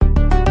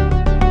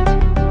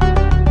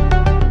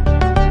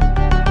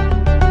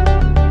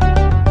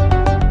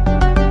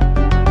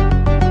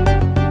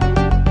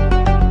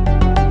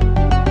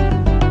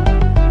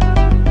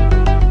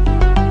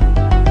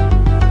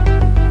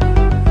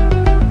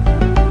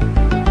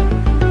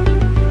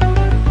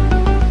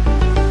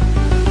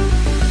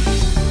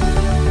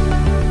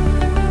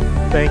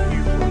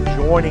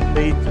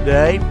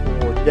today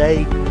for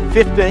day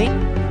 15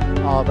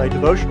 of a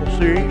devotional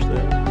series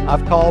that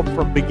I've called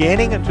From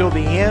Beginning Until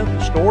the End,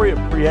 the story of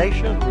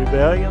creation,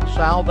 rebellion,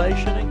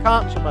 salvation, and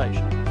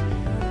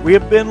consummation. We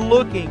have been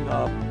looking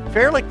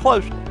fairly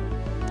closely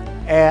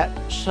at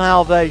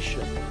salvation.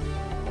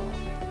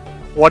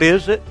 What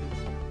is it?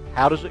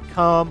 How does it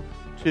come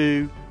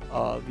to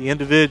the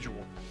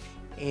individual?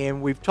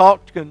 And we've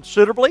talked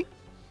considerably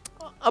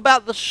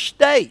about the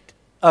state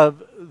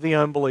of the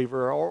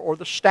unbeliever or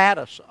the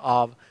status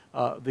of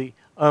the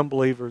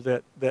unbeliever,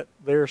 that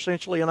they're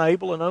essentially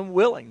unable and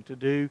unwilling to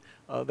do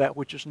that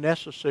which is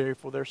necessary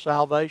for their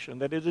salvation,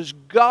 that it is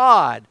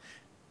God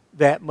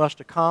that must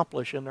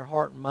accomplish in their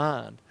heart and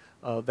mind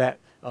that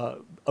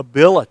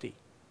ability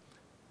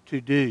to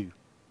do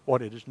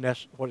what is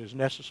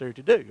necessary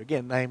to do.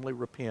 Again, namely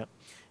repent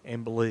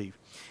and believe.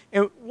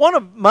 And one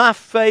of my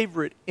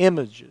favorite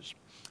images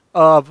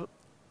of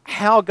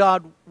how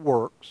God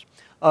works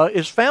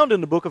is found in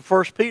the book of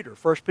 1 Peter,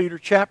 1 Peter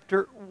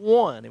chapter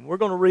 1. And we're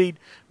going to read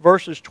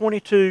verses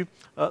 22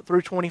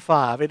 through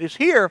 25. It is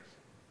here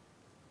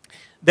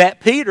that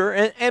Peter,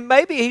 and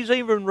maybe he's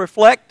even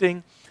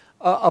reflecting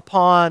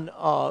upon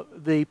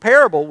the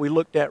parable we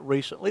looked at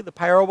recently, the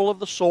parable of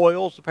the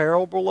soils, the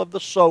parable of the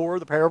sower,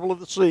 the parable of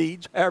the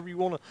seeds, however you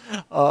want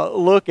to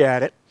look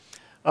at it.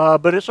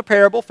 But it's a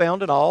parable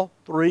found in all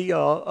three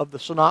of the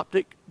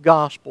synoptic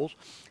Gospels,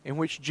 in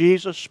which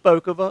Jesus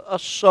spoke of a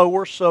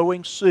sower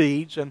sowing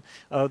seeds, and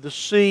the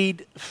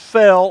seed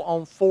fell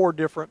on four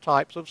different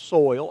types of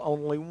soil,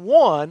 only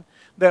one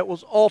that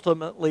was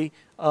ultimately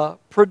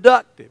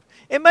productive.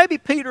 And maybe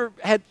Peter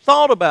had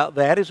thought about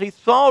that as he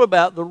thought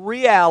about the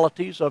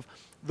realities of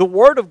the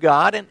Word of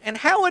God and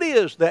how it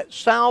is that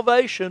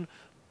salvation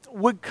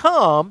would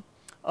come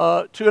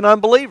to an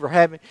unbeliever,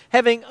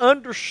 having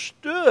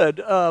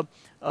understood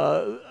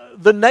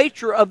the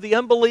nature of the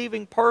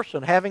unbelieving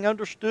person, having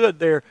understood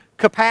their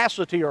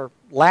capacity or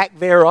lack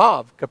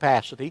thereof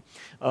capacity,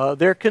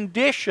 their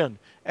condition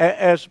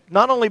as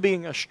not only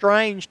being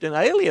estranged and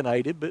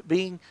alienated, but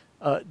being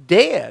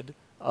dead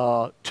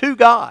to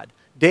God,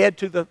 dead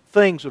to the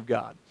things of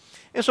God.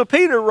 And so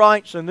Peter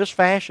writes in this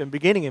fashion,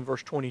 beginning in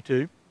verse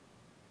 22,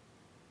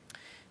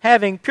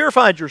 having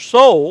purified your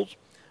souls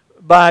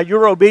by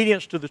your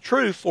obedience to the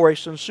truth for a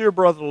sincere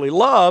brotherly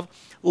love,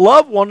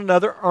 love one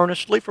another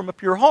earnestly from a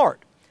pure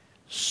heart,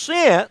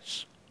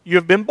 since you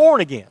have been born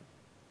again,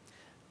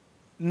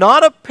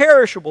 not of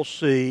perishable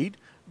seed,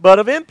 but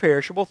of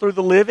imperishable, through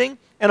the living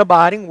and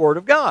abiding Word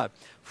of God.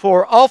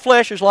 For all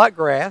flesh is like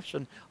grass,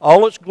 and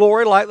all its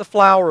glory like the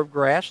flower of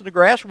grass, and the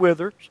grass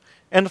withers,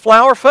 and the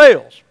flower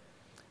fails.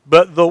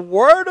 But the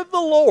Word of the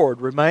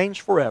Lord remains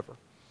forever.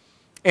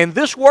 And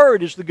this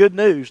Word is the good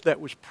news that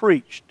was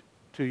preached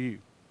to you.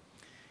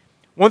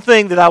 One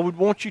thing that I would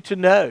want you to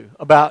know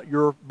about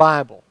your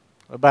Bible,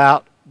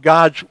 about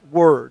God's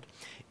Word,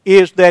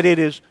 is that it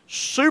is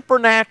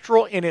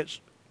supernatural in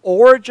its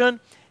origin,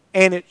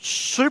 and it's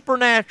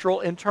supernatural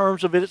in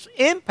terms of its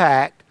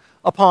impact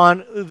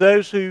upon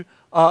those who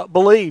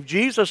believe.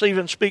 Jesus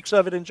even speaks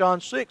of it in John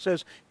 6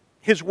 as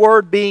His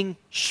Word being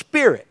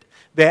Spirit,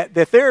 that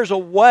there's a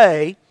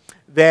way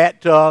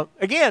that,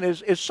 again,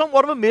 is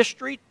somewhat of a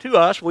mystery to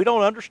us. We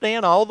don't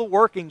understand all the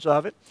workings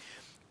of it,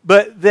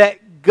 but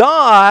that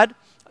God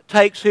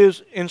takes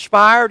His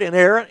inspired,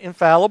 inerrant,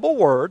 infallible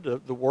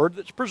Word, the Word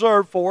that's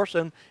preserved for us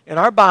in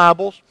our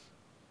Bibles.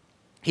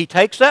 He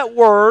takes that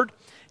Word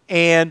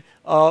and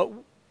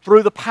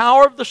through the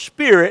power of the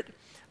Spirit,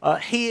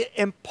 He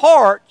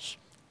imparts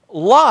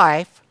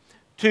life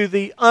to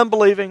the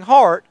unbelieving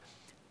heart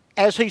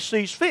as He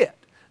sees fit.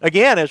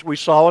 Again, as we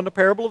saw in the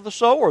parable of the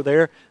sower,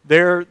 there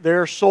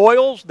are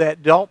soils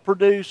that don't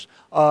produce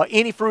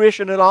any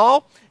fruition at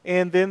all,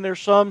 and then there's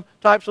some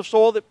types of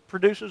soil that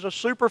produces a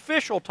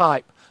superficial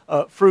type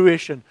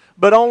fruition.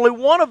 But only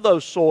one of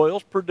those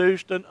soils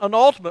produced an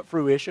ultimate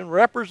fruition,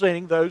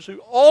 representing those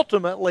who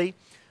ultimately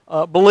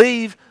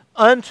believe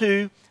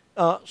unto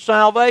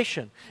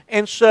salvation.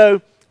 And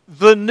so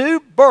the new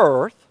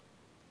birth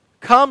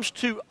comes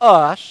to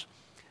us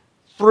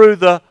through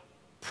the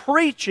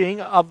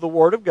preaching of the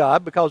Word of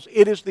God, because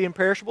it is the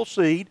imperishable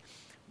seed.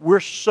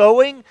 We're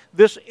sowing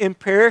this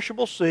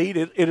imperishable seed.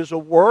 It is a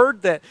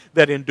Word that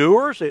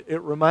endures, it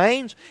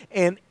remains,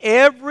 and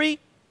every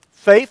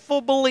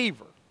faithful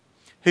believer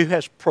who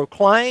has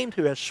proclaimed,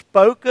 who has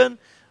spoken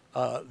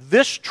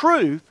this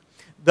truth,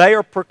 they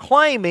are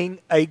proclaiming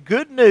a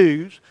good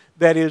news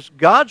that is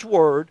God's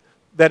Word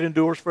that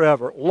endures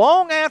forever.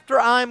 Long after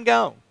I'm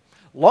gone,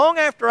 long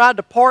after I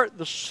depart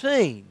the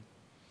scene,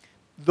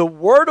 the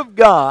Word of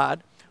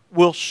God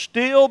will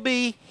still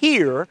be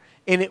here,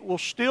 and it will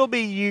still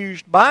be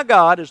used by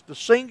God as the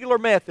singular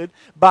method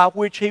by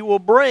which He will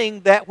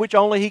bring that which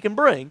only He can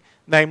bring,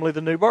 namely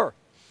the new birth.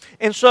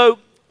 And so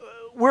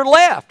we're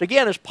left,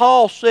 again, as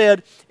Paul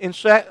said in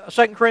 2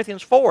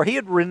 Corinthians 4, he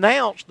had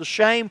renounced the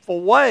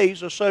shameful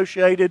ways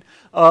associated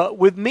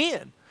with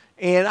men.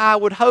 And I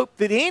would hope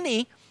that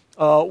any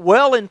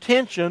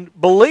well-intentioned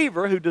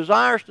believer who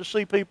desires to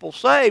see people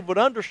saved would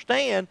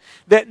understand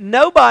that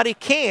nobody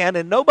can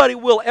and nobody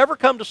will ever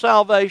come to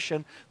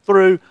salvation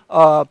through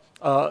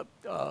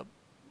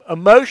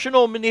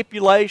emotional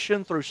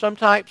manipulation, through some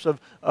types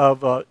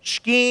of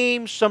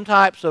schemes, some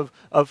types of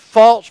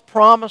false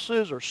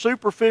promises or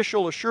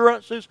superficial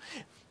assurances.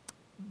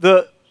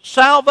 The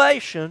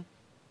salvation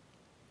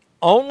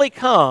only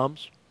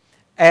comes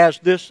as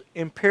this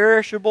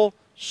imperishable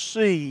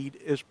seed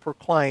is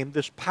proclaimed,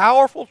 this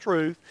powerful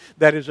truth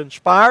that is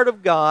inspired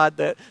of God,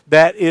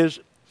 that is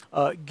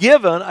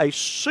given a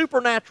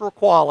supernatural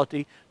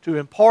quality to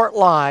impart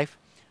life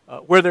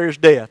where there is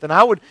death. And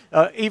I would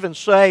even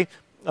say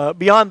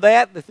beyond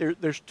that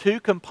there's two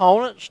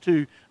components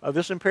to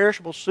this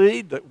imperishable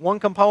seed. That one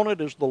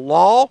component is the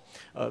law.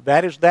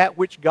 That is that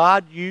which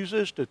God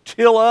uses to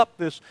till up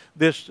the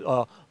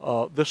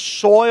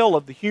soil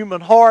of the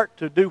human heart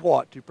to do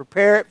what? To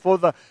prepare it for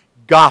the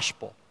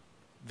gospel.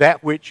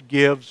 That which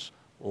gives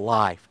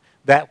life.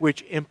 That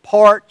which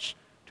imparts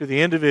to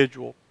the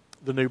individual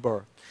the new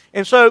birth.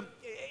 And so,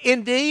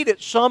 indeed,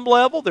 at some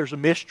level, there's a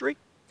mystery.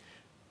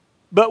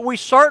 But we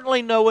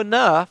certainly know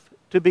enough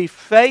to be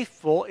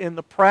faithful in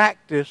the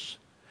practice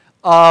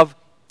of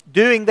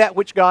doing that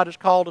which God has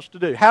called us to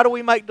do. How do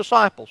we make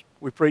disciples?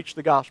 We preach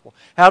the gospel.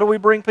 How do we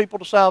bring people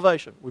to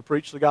salvation? We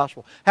preach the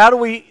gospel. How do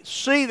we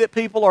see that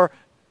people are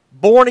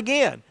born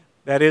again?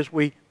 That is,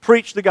 we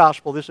preach the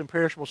gospel, this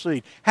imperishable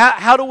seed.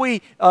 How do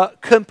we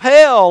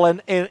compel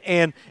and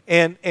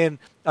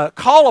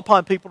call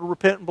upon people to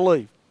repent and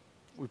believe?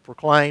 We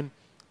proclaim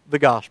the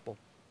gospel,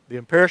 the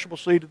imperishable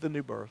seed of the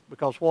new birth.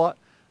 Because what?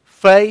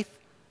 Faith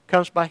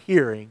comes by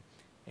hearing,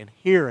 and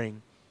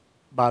hearing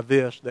by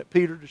this that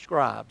Peter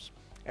describes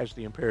as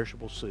the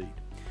imperishable seed.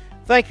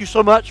 Thank you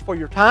so much for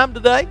your time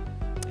today,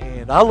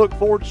 and I look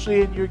forward to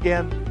seeing you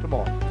again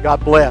tomorrow.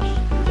 God bless.